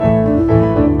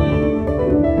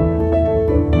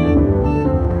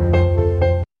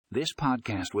This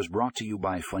podcast was brought to you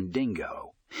by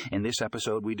Fundingo. In this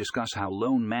episode, we discuss how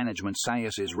loan management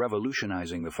SaaS is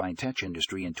revolutionizing the Fintech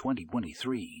industry in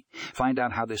 2023. Find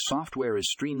out how this software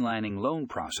is streamlining loan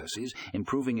processes,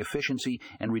 improving efficiency,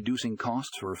 and reducing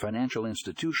costs for a financial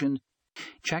institution.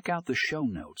 Check out the show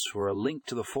notes for a link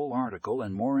to the full article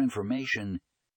and more information.